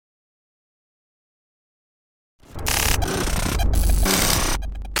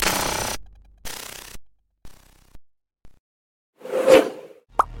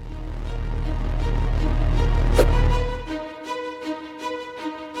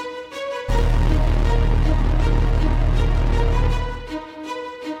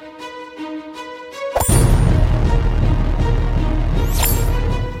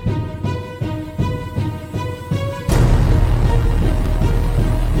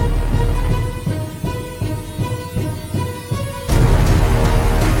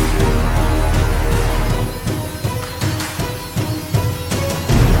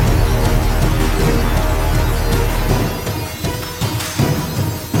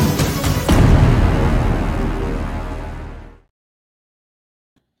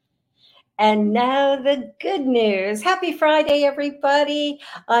And now the good news. Happy Friday, everybody.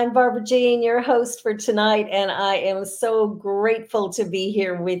 I'm Barbara Jean, your host for tonight, and I am so grateful to be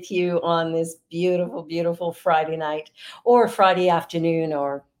here with you on this beautiful, beautiful Friday night or Friday afternoon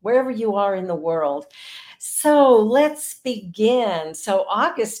or wherever you are in the world. So let's begin. So,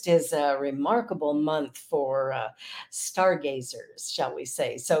 August is a remarkable month for stargazers, shall we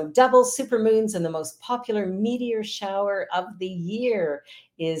say. So, double supermoons and the most popular meteor shower of the year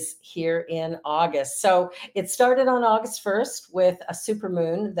is here in August. So it started on August 1st with a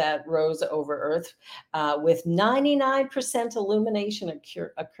supermoon that rose over Earth with 99% illumination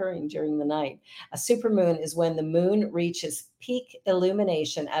occurring during the night. A supermoon is when the moon reaches peak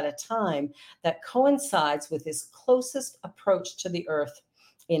illumination at a time that coincides with its closest approach to the Earth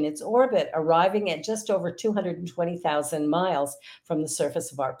in its orbit, arriving at just over 220,000 miles from the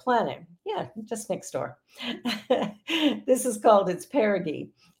surface of our planet. Yeah, just next door. This is called its perigee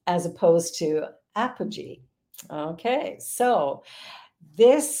as opposed to apogee. Okay, so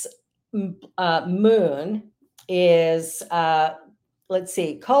this moon is, let's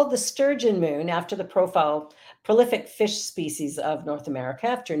see, called the sturgeon moon after the prolific fish species of North America,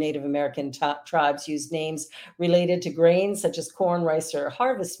 after Native American tribes used names related to grains such as corn, rice, or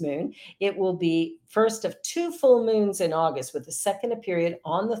harvest moon. It will be first of two full moons in August, with the second period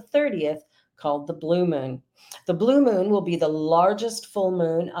on the 30th called the blue moon. The blue moon will be the largest full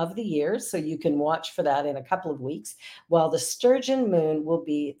moon of the year, so you can watch for that in a couple of weeks, while the sturgeon moon will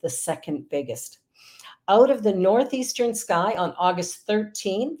be the second biggest. Out of the northeastern sky on August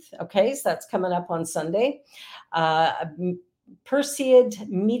 13th, okay, so that's coming up on Sunday, a Perseid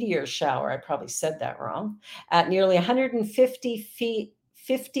meteor shower, I probably said that wrong, at nearly 150 feet,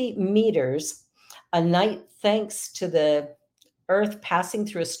 50 meters a night, thanks to the Earth passing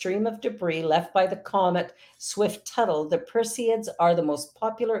through a stream of debris left by the comet Swift-Tuttle. The Perseids are the most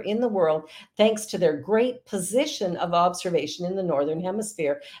popular in the world thanks to their great position of observation in the northern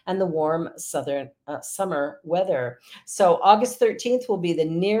hemisphere and the warm southern summer weather. So August 13th will be the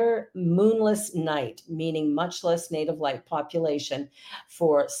near moonless night, meaning much less native light population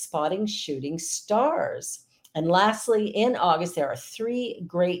for spotting shooting stars. And lastly, in August, there are three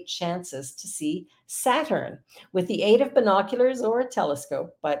great chances to see Saturn with the aid of binoculars or a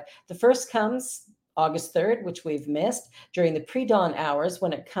telescope. But the first comes August 3rd, which we've missed, during the pre-dawn hours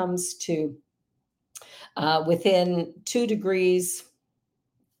when it comes to within 2 degrees.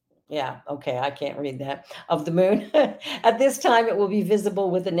 Yeah, okay, I can't read that, of the moon. At this time, it will be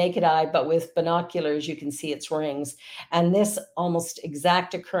visible with the naked eye, but with binoculars, you can see its rings. And this almost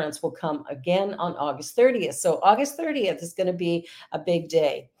exact occurrence will come again on August 30th. So August 30th is going to be a big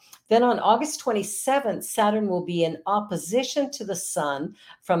day. Then on August 27th, Saturn will be in opposition to the sun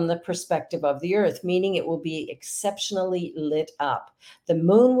from the perspective of the Earth, meaning it will be exceptionally lit up. The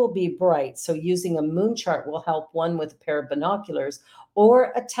moon will be bright, so using a moon chart will help one with a pair of binoculars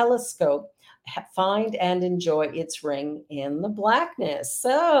or a telescope find and enjoy its ring in the blackness.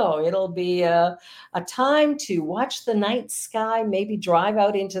 So it'll be a time to watch the night sky, maybe drive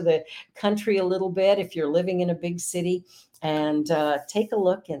out into the country a little bit if you're living in a big city, and take a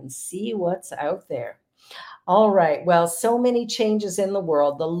look and see what's out there. All right. Well, so many changes in the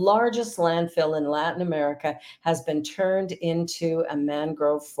world. The largest landfill in Latin America has been turned into a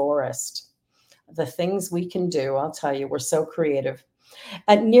mangrove forest. The things we can do, I'll tell you, we're so creative.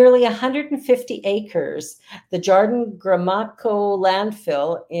 At nearly 150 acres, the Jardim Gramaco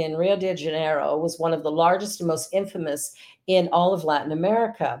landfill in Rio de Janeiro was one of the largest and most infamous in all of Latin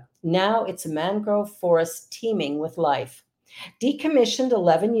America. Now it's a mangrove forest teeming with life. Decommissioned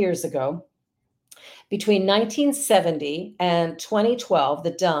 11 years ago, between 1970 and 2012,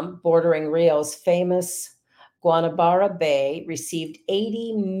 the dump bordering Rio's famous Guanabara Bay received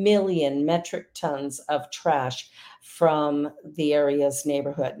 80 million metric tons of trash from the area's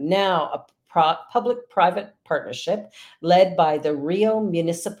neighborhood. Now, a public-private partnership led by the Rio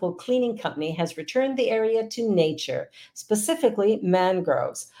Municipal Cleaning Company has returned the area to nature, specifically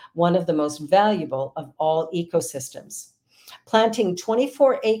mangroves, one of the most valuable of all ecosystems. Planting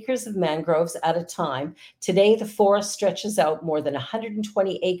 24 acres of mangroves at a time, today the forest stretches out more than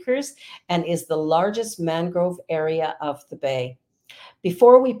 120 acres and is the largest mangrove area of the bay.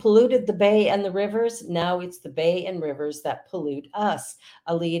 Before we polluted the bay and the rivers, now it's the bay and rivers that pollute us,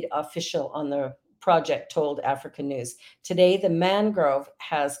 a lead official on the project told Africa News. Today, the mangrove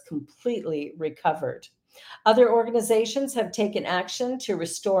has completely recovered. Other organizations have taken action to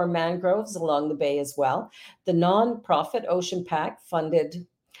restore mangroves along the bay as well. The nonprofit Ocean Pact funded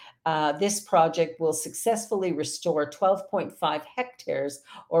This project will successfully restore 12.5 hectares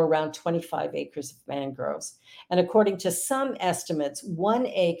or around 25 acres of mangroves. And according to some estimates, 1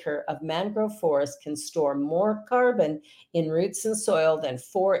 acre of mangrove forest can store more carbon in roots and soil than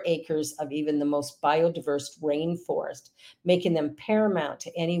 4 acres of even the most biodiverse rainforest, making them paramount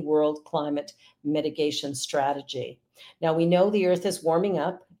to any world climate mitigation strategy. Now, we know the earth is warming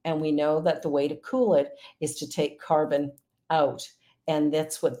up, and we know that the way to cool it is to take carbon out. And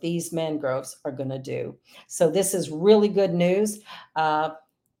that's what these mangroves are going to do. So, this is really good news,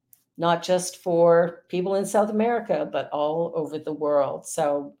 not just for people in South America, but all over the world.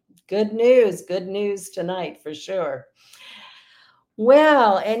 So, good news tonight for sure.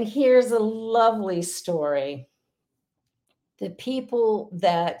 Well, and here's a lovely story. The people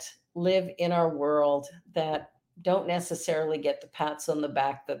that live in our world that don't necessarily get the pats on the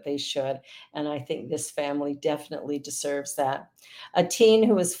back that they should. And I think this family definitely deserves that. A teen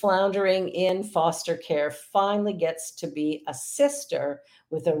who is floundering in foster care finally gets to be a sister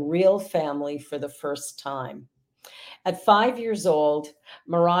with a real family for the first time. At 5 years old,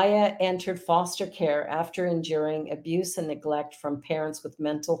 Mariah entered foster care after enduring abuse and neglect from parents with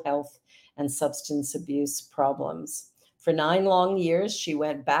mental health and substance abuse problems. For 9 long years, she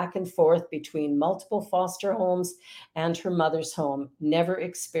went back and forth between multiple foster homes and her mother's home, never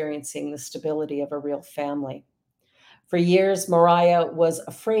experiencing the stability of a real family. For years, Mariah was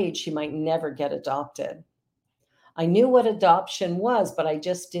afraid she might never get adopted. I knew what adoption was, but I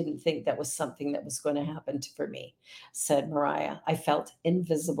just didn't think that was something that was going to happen for me, said Mariah. I felt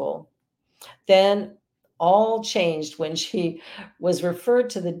invisible. Then all changed when she was referred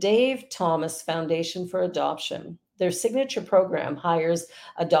to the Dave Thomas Foundation for Adoption. Their signature program hires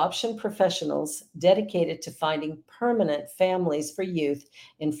adoption professionals dedicated to finding permanent families for youth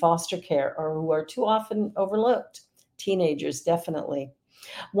in foster care or who are too often overlooked. Teenagers, definitely.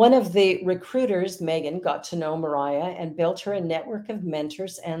 One of the recruiters, Megan, got to know Mariah and built her a network of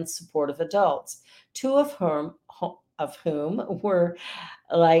mentors and supportive adults, two of whom were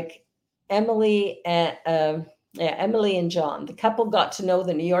like Emily and Emily and John. The couple got to know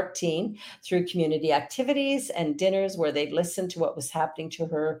the New York teen through community activities and dinners where they'd listen to what was happening to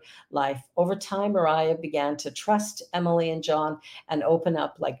her life. Over time, Mariah began to trust Emily and John and open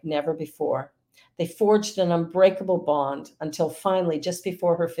up like never before. They forged an unbreakable bond until finally, just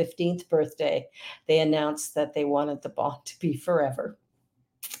before her 15th birthday, they announced that they wanted the bond to be forever.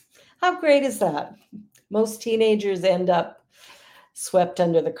 How great is that? Most teenagers end up swept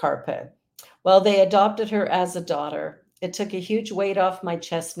under the carpet. Well, they adopted her as a daughter. It took a huge weight off my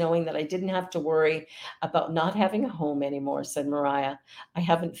chest knowing that I didn't have to worry about not having a home anymore, said Mariah. I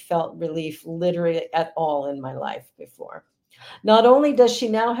haven't felt relief literally at all in my life before. Not only does she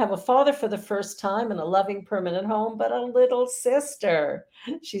now have a father for the first time and a loving permanent home, but a little sister.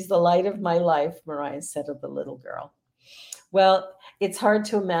 She's the light of my life, Mariah said of the little girl. Well, it's hard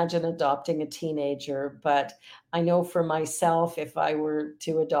to imagine adopting a teenager, but I know for myself, if I were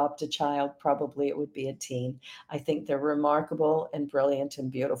to adopt a child, probably it would be a teen. I think they're remarkable and brilliant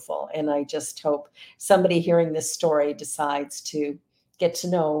and beautiful. And I just hope somebody hearing this story decides to get to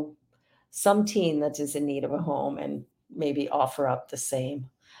know some teen that is in need of a home and maybe offer up the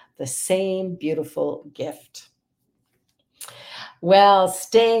same beautiful gift. Well,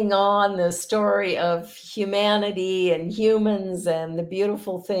 staying on the story of humanity and humans and the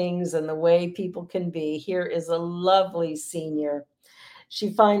beautiful things and the way people can be, here is a lovely senior.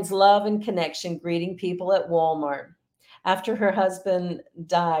 She finds love and connection greeting people at Walmart. After her husband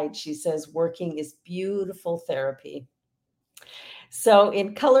died, she says working is beautiful therapy. So,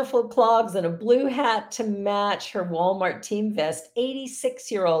 in colorful clogs and a blue hat to match her Walmart team vest,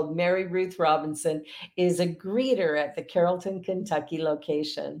 86-year-old Mary Ruth Robinson is a greeter at the Carrollton, Kentucky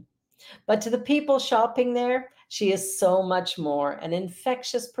location. But to the people shopping there, she is so much more, an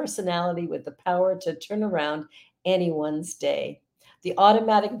infectious personality with the power to turn around anyone's day. The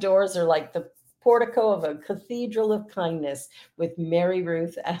automatic doors are like the portico of a cathedral of kindness with Mary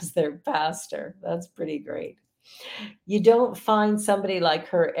Ruth as their pastor. That's pretty great. You don't find somebody like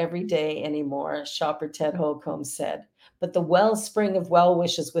her every day anymore, shopper Ted Holcomb said. But the wellspring of well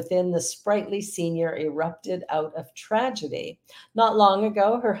wishes within the sprightly senior erupted out of tragedy. Not long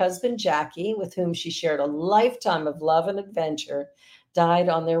ago, her husband Jackie, with whom she shared a lifetime of love and adventure, died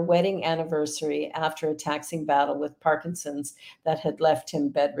on their wedding anniversary after a taxing battle with Parkinson's that had left him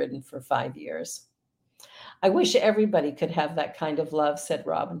bedridden for 5 years. I wish everybody could have that kind of love, said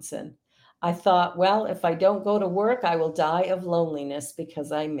Robinson. I thought, well, if I don't go to work, I will die of loneliness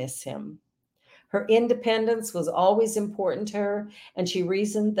because I miss him. Her independence was always important to her, and she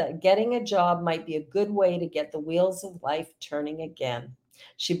reasoned that getting a job might be a good way to get the wheels of life turning again.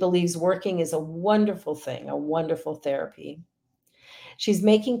 She believes working is a wonderful thing, a wonderful therapy. She's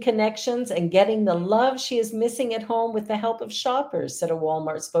making connections and getting the love she is missing at home with the help of shoppers, said a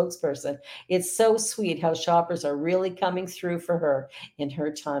Walmart spokesperson. It's so sweet how shoppers are really coming through for her in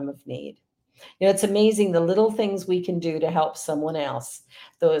her time of need. It's amazing the little things we can do to help someone else.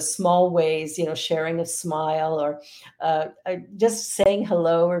 Those small ways, sharing a smile or just saying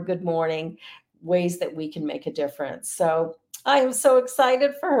hello or good morning, ways that we can make a difference. So I am so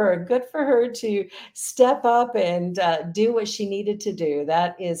excited for her. Good for her to step up and do what she needed to do.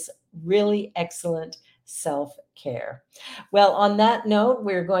 That is really excellent self-care. Well, on that note,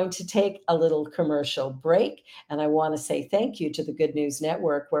 we're going to take a little commercial break. And I want to say thank you to the Good News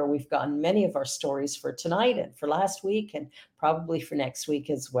Network, where we've gotten many of our stories for tonight and for last week and probably for next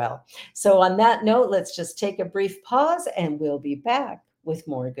week as well. So on that note, let's just take a brief pause and we'll be back with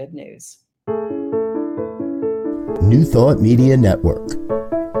more good news. New Thought Media Network.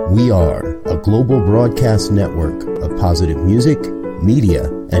 We are a global broadcast network of positive music, media,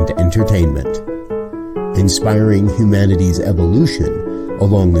 and entertainment, inspiring humanity's evolution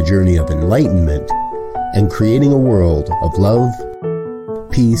along the journey of enlightenment and creating a world of love,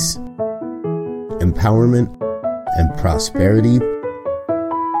 peace, empowerment, and prosperity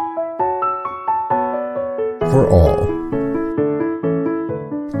for all.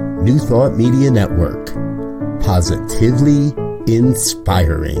 New Thought Media Network. Positively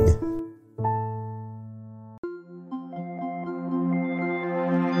inspiring.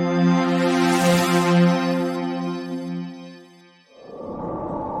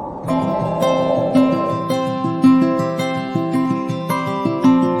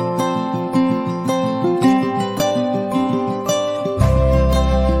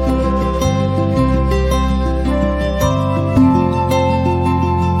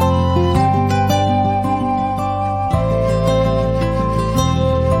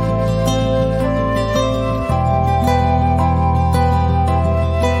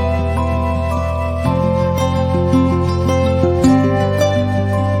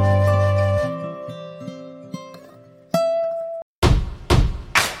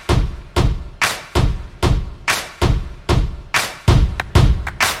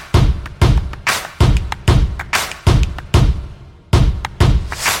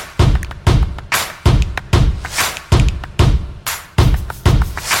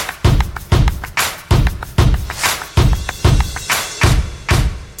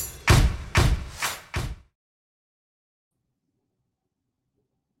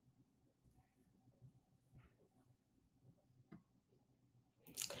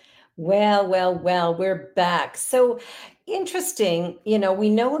 Well, we're back. So interesting, we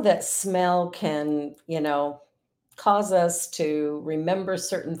know that smell can, cause us to remember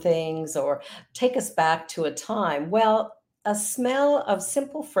certain things or take us back to a time. Well, a smell of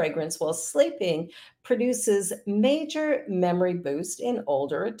simple fragrance while sleeping produces major memory boost in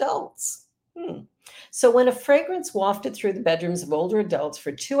older adults. Hmm. So when a fragrance wafted through the bedrooms of older adults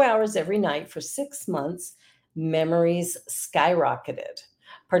for 2 hours every night for 6 months, memories skyrocketed.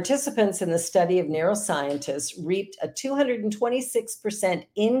 Participants in the study of neuroscientists reaped a 226%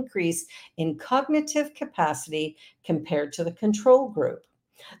 increase in cognitive capacity compared to the control group.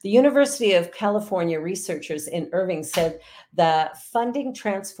 The University of California researchers in Irving said that funding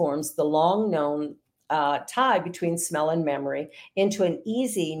transforms the long known tie between smell and memory into an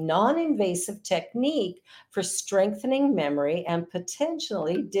easy, non-invasive technique for strengthening memory and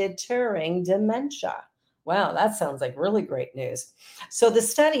potentially deterring dementia. Wow, that sounds like really great news. So the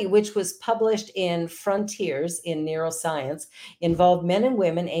study, which was published in Frontiers in Neuroscience, involved men and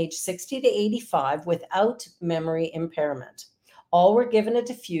women aged 60 to 85 without memory impairment. All were given a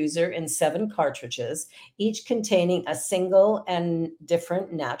diffuser in 7 cartridges, each containing a single and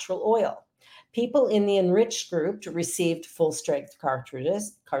different natural oil. People in the enriched group received full-strength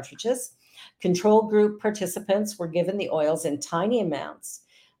cartridges. Control group participants were given the oils in tiny amounts.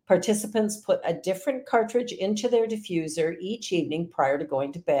 Participants put a different cartridge into their diffuser each evening prior to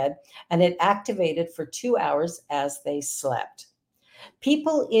going to bed, and it activated for 2 hours as they slept.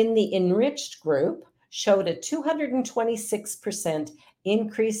 People in the enriched group showed a 226%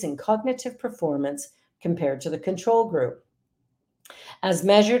 increase in cognitive performance compared to the control group, as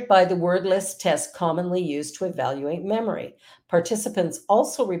measured by the word list test commonly used to evaluate memory. Participants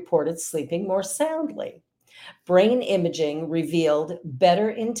also reported sleeping more soundly. Brain imaging revealed better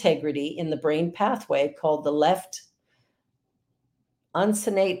integrity in the brain pathway called the left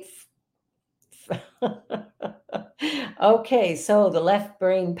uncinate. Okay, so the left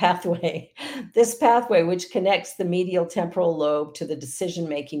brain pathway. This pathway, which connects the medial temporal lobe to the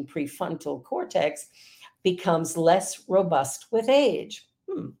decision-making prefrontal cortex, becomes less robust with age.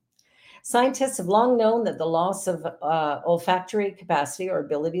 Scientists have long known that the loss of olfactory capacity or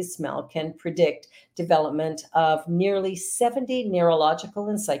ability to smell can predict development of nearly 70 neurological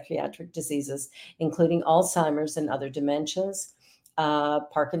and psychiatric diseases, including Alzheimer's and other dementias,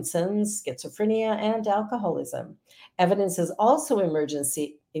 Parkinson's, schizophrenia, and alcoholism. Evidence is also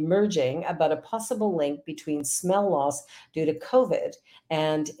emerging about a possible link between smell loss due to COVID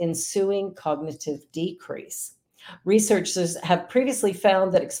and ensuing cognitive decrease. Researchers have previously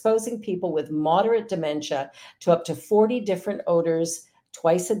found that exposing people with moderate dementia to up to 40 different odors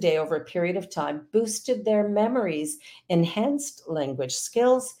twice a day over a period of time boosted their memories, enhanced language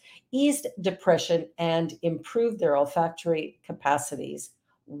skills, eased depression, and improved their olfactory capacities.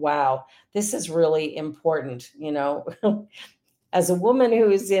 Wow, this is really important, As a woman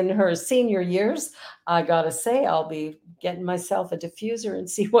who is in her senior years, I gotta say, I'll be getting myself a diffuser and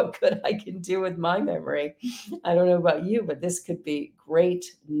see what good I can do with my memory. I don't know about you, but this could be great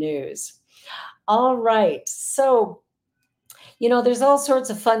news. All right. So, there's all sorts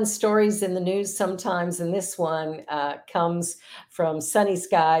of fun stories in the news sometimes, and this one comes from Sunny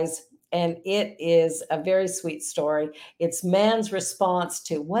Skies, and it is a very sweet story. It's man's response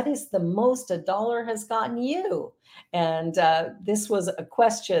to what is the most a dollar has gotten you? And this was a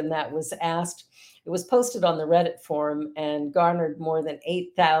question that was asked. It was posted on the Reddit forum and garnered more than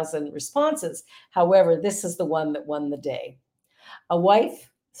 8,000 responses. However, this is the one that won the day. A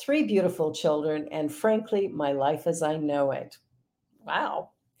wife, 3 beautiful children, and frankly, my life as I know it.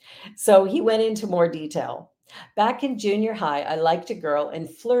 Wow. So he went into more detail. Back in junior high, I liked a girl and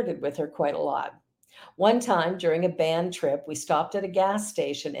flirted with her quite a lot. One time during a band trip, we stopped at a gas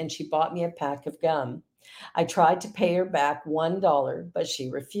station and she bought me a pack of gum. I tried to pay her back $1, but she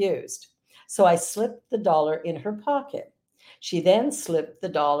refused. So I slipped the dollar in her pocket. She then slipped the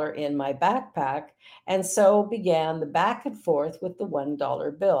dollar in my backpack, and so began the back and forth with the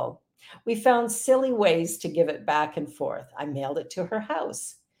 $1 bill. We found silly ways to give it back and forth. I mailed it to her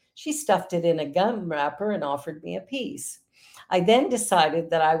house. She stuffed it in a gum wrapper and offered me a piece. I then decided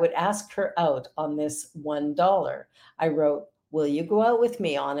that I would ask her out on this $1. I wrote, "Will you go out with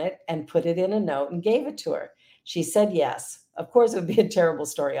me on it?" and put it in a note and gave it to her. She said yes. Of course, it would be a terrible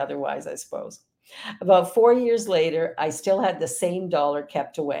story otherwise, I suppose. About 4 years later, I still had the same dollar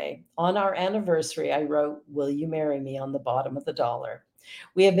kept away. On our anniversary, I wrote, "Will you marry me?" on the bottom of the dollar.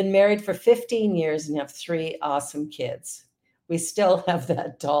 We have been married for 15 years and have 3 awesome kids. We still have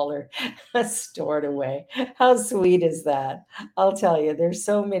that dollar stored away. How sweet is that? I'll tell you, there's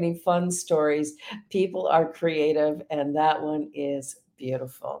so many fun stories. People are creative, and that one is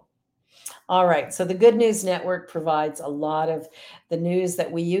beautiful. All right. So the Good News Network provides a lot of the news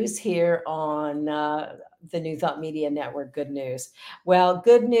that we use here on the New Thought Media Network, Good News. Well,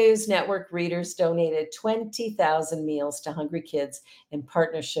 Good News Network readers donated 20,000 meals to hungry kids in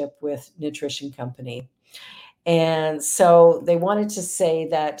partnership with Nutrition Company. And so they wanted to say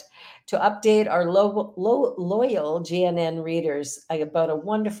that to update our loyal GNN readers about a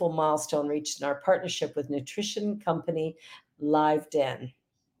wonderful milestone reached in our partnership with Nutrition Company Live Den.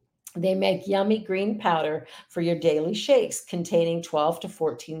 They make yummy green powder for your daily shakes containing 12 to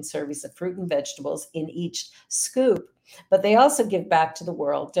 14 servings of fruit and vegetables in each scoop. But they also give back to the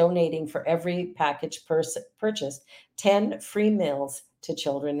world, donating for every package purchased 10 free meals to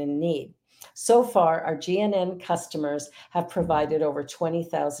children in need. So far, our GNN customers have provided over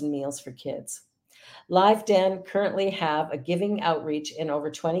 20,000 meals for kids. Live Den currently have a giving outreach in over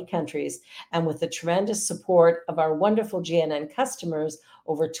 20 countries, and with the tremendous support of our wonderful GNN customers,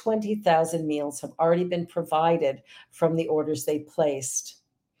 over 20,000 meals have already been provided from the orders they placed,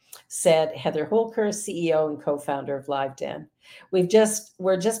 said Heather Holker, CEO and co-founder of Live Den. We're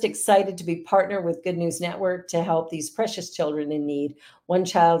just excited to be partnered with Good News Network to help these precious children in need, one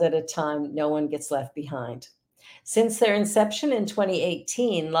child at a time. No one gets left behind. Since their inception in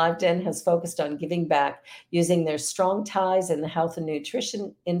 2018, Live Den has focused on giving back using their strong ties in the health and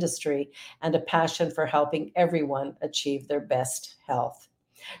nutrition industry and a passion for helping everyone achieve their best health.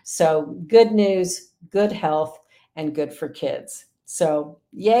 So good news, good health, and good for kids. So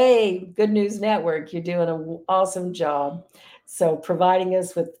yay, Good News Network, you're doing an awesome job. So providing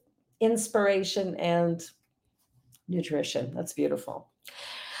us with inspiration and nutrition. That's beautiful.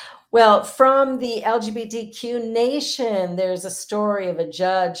 Well, from the LGBTQ nation, there's a story of a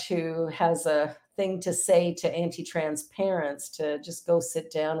judge who has a thing to say to anti-trans parents to just go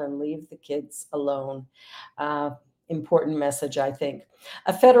sit down and leave the kids alone. Important message, I think.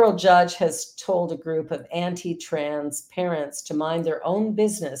 A federal judge has told a group of anti-trans parents to mind their own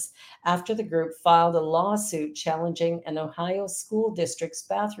business after the group filed a lawsuit challenging an Ohio school district's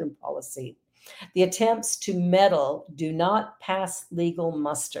bathroom policy. The attempts to meddle do not pass legal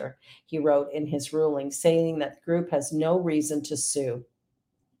muster, he wrote in his ruling, saying that the group has no reason to sue.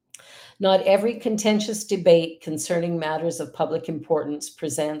 Not every contentious debate concerning matters of public importance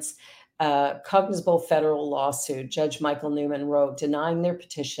presents a cognizable federal lawsuit, Judge Michael Newman wrote, denying their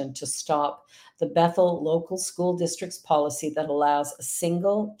petition to stop the Bethel local school district's policy that allows a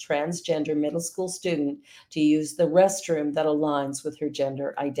single transgender middle school student to use the restroom that aligns with her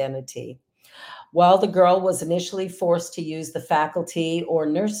gender identity. While the girl was initially forced to use the faculty or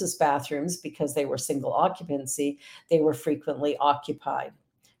nurses' bathrooms because they were single occupancy, they were frequently occupied.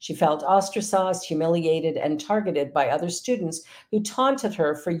 She felt ostracized, humiliated, and targeted by other students who taunted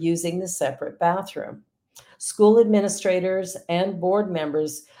her for using the separate bathroom. School administrators and board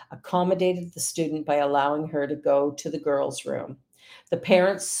members accommodated the student by allowing her to go to the girls' room. The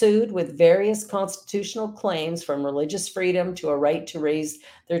parents sued with various constitutional claims, from religious freedom to a right to raise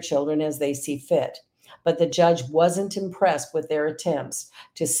their children as they see fit. But the judge wasn't impressed with their attempts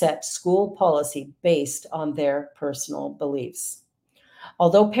to set school policy based on their personal beliefs.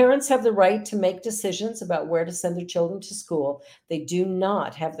 Although parents have the right to make decisions about where to send their children to school, they do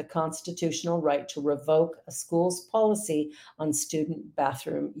not have the constitutional right to revoke a school's policy on student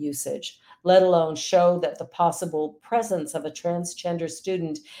bathroom usage, let alone show that the possible presence of a transgender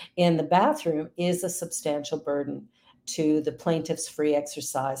student in the bathroom is a substantial burden to the plaintiff's free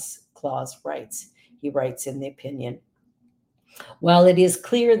exercise clause rights, he writes in the opinion. While it is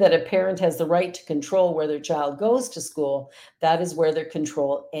clear that a parent has the right to control where their child goes to school, that is where their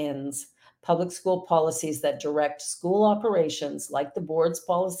control ends. Public school policies that direct school operations, like the board's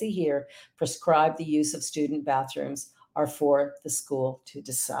policy here, prescribe the use of student bathrooms, are for the school to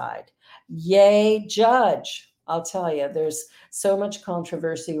decide. Yay, judge! I'll tell you, there's so much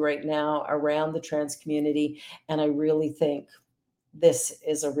controversy right now around the trans community, and I really think this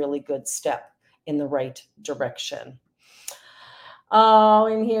is a really good step in the right direction. Oh,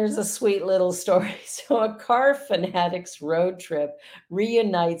 and here's a sweet little story. So a car fanatics road trip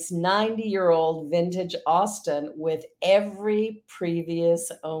reunites 90-year-old vintage Austin with every previous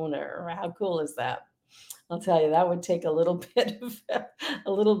owner. How cool is that? I'll tell you, that would take a little bit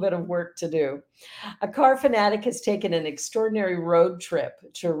of work to do. A car fanatic has taken an extraordinary road trip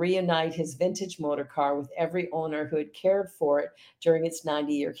to reunite his vintage motor car with every owner who had cared for it during its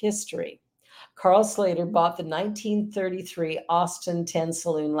 90-year history. Carl Slater bought the 1933 Austin 10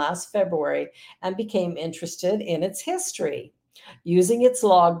 Saloon last February and became interested in its history. Using its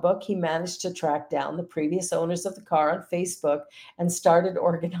logbook, he managed to track down the previous owners of the car on Facebook and started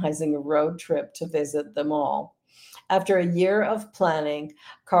organizing a road trip to visit them all. After a year of planning,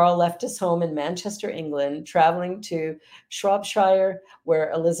 Carl left his home in Manchester, England, traveling to Shropshire,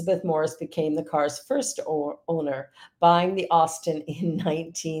 where Elizabeth Morris became the car's first owner, buying the Austin in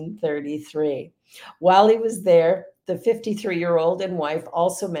 1933. While he was there, the 53-year-old and wife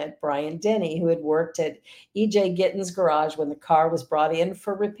also met Brian Denny, who had worked at E.J. Gitten's garage when the car was brought in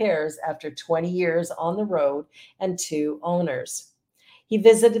for repairs after 20 years on the road and 2 owners. He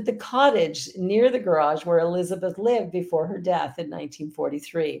visited the cottage near the garage where Elizabeth lived before her death in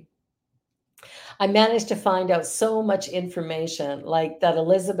 1943. I managed to find out so much information, like that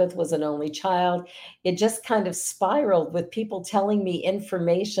Elizabeth was an only child. It just kind of spiraled with people telling me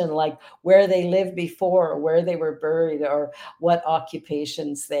information like where they lived before, or where they were buried, or what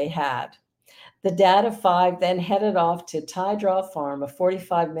occupations they had. The dad of 5 then headed off to Tydraw Farm, a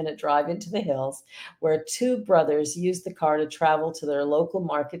 45-minute drive into the hills, where 2 brothers used the car to travel to their local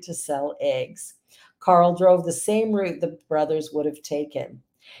market to sell eggs. Carl drove the same route the brothers would have taken.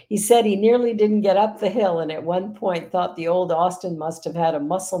 He said he nearly didn't get up the hill, and at one point thought the old Austin must have had a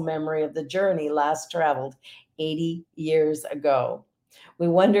muscle memory of the journey last traveled 80 years ago. We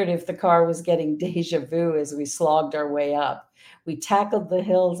wondered if the car was getting deja vu as we slogged our way up. We tackled the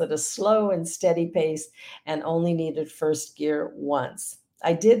hills at a slow and steady pace and only needed first gear once.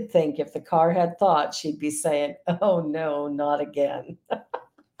 I did think if the car had thought, she'd be saying, "Oh no, not again."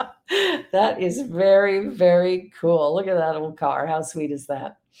 That is very, very cool. Look at that old car. How sweet is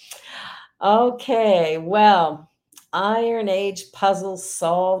that? Okay, well, Iron Age puzzle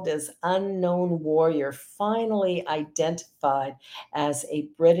solved as unknown warrior finally identified as a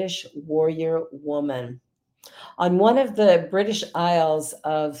British warrior woman. On one of the British Isles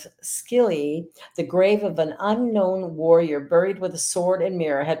of Scilly, the grave of an unknown warrior buried with a sword and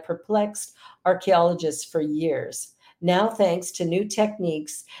mirror had perplexed archaeologists for years. Now, thanks to new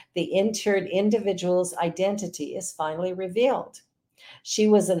techniques, the interred individual's identity is finally revealed. She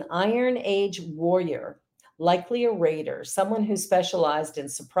was an Iron Age warrior, likely a raider, someone who specialized in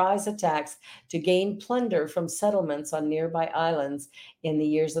surprise attacks to gain plunder from settlements on nearby islands in the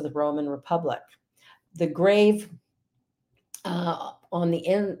years of the Roman Republic. The grave on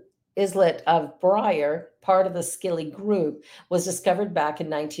the islet of Briar, part of the Scilly group, was discovered back in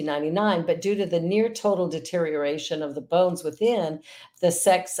 1999, but due to the near total deterioration of the bones within, the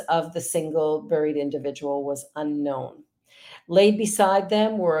sex of the single buried individual was unknown. Laid beside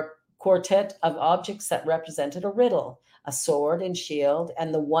them were a quartet of objects that represented a riddle, a sword and shield,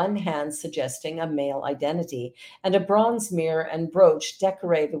 and the one hand suggesting a male identity, and a bronze mirror and brooch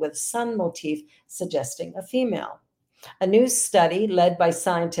decorated with a sun motif suggesting a female. A new study led by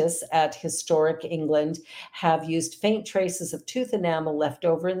scientists at Historic England have used faint traces of tooth enamel left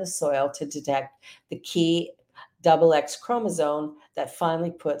over in the soil to detect the key XX chromosome that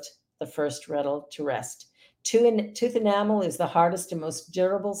finally put the first riddle to rest. Tooth enamel is the hardest and most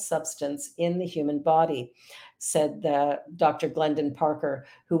durable substance in the human body, said Dr. Glendon Parker,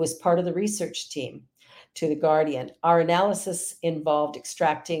 who was part of the research team, to The Guardian. Our analysis involved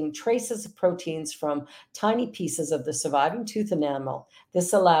extracting traces of proteins from tiny pieces of the surviving tooth enamel.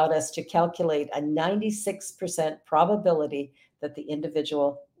 This allowed us to calculate a 96% probability that the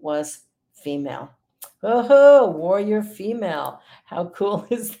individual was female. Oh, warrior female. How cool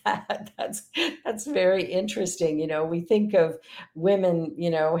is that? That's very interesting. You know, we think of women, you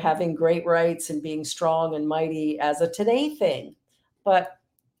know, having great rights and being strong and mighty as a today thing, but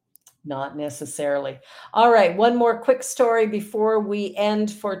not necessarily. All right, one more quick story before we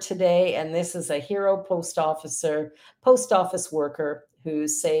end for today. And this is a hero post office worker who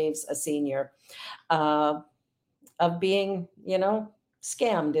saves a senior of being, you know,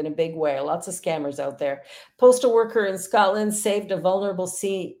 scammed in a big way. Lots of scammers out there. Postal worker in Scotland saved a vulnerable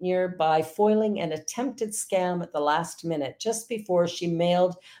senior by foiling an attempted scam at the last minute, just before she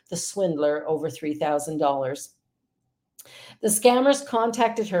mailed the swindler over $3,000. The scammers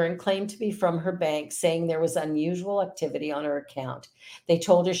contacted her and claimed to be from her bank, saying there was unusual activity on her account. They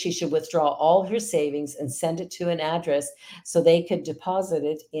told her she should withdraw all her savings and send it to an address so they could deposit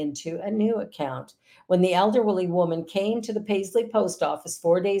it into a new account. When the elderly woman came to the Paisley post office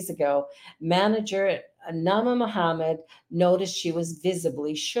 4 days ago, manager Nama Mohammed noticed she was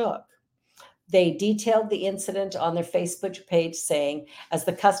visibly shook. They detailed the incident on their Facebook page, saying, as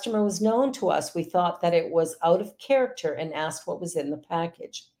the customer was known to us, we thought that it was out of character and asked what was in the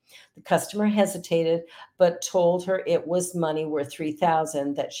package. The customer hesitated, but told her it was money worth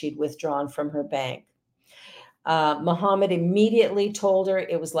 $3,000 that she'd withdrawn from her bank. Mohammed immediately told her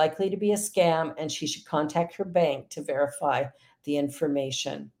it was likely to be a scam and she should contact her bank to verify the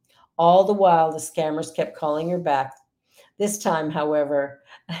information. All the while, the scammers kept calling her back. This time, however,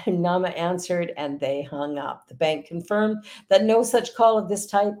 Nama answered and they hung up. The bank confirmed that no such call of this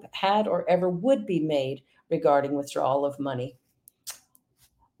type had or ever would be made regarding withdrawal of money.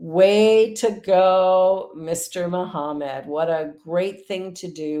 Way to go, Mr. Mohammed. What a great thing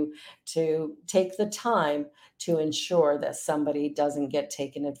to do, to take the time to ensure that somebody doesn't get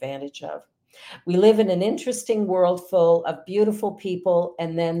taken advantage of. We live in an interesting world full of beautiful people,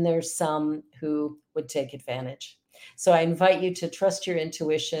 and then there's some who would take advantage. So I invite you to trust your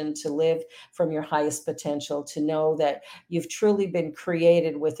intuition, to live from your highest potential, to know that you've truly been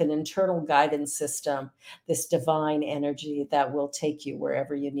created with an internal guidance system, this divine energy that will take you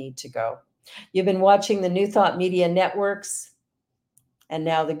wherever you need to go. You've been watching the New Thought Media Networks. And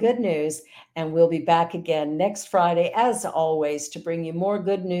now the good news, and we'll be back again next Friday, as always, to bring you more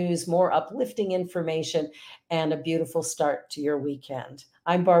good news, more uplifting information, and a beautiful start to your weekend.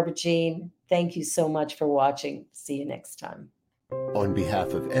 I'm Barbara Jean. Thank you so much for watching. See you next time. On behalf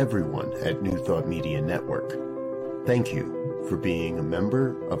of everyone at New Thought Media Network, thank you for being a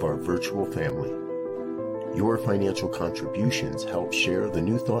member of our virtual family. Your financial contributions help share the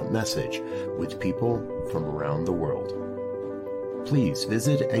New Thought message with people from around the world. Please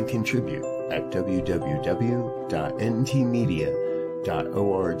visit and contribute at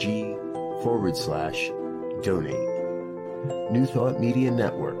www.ntmedia.org/donate. New Thought Media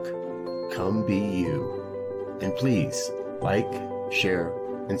Network. Come be you. And please like, share,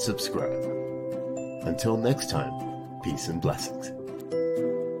 and subscribe. Until next time, peace and blessings.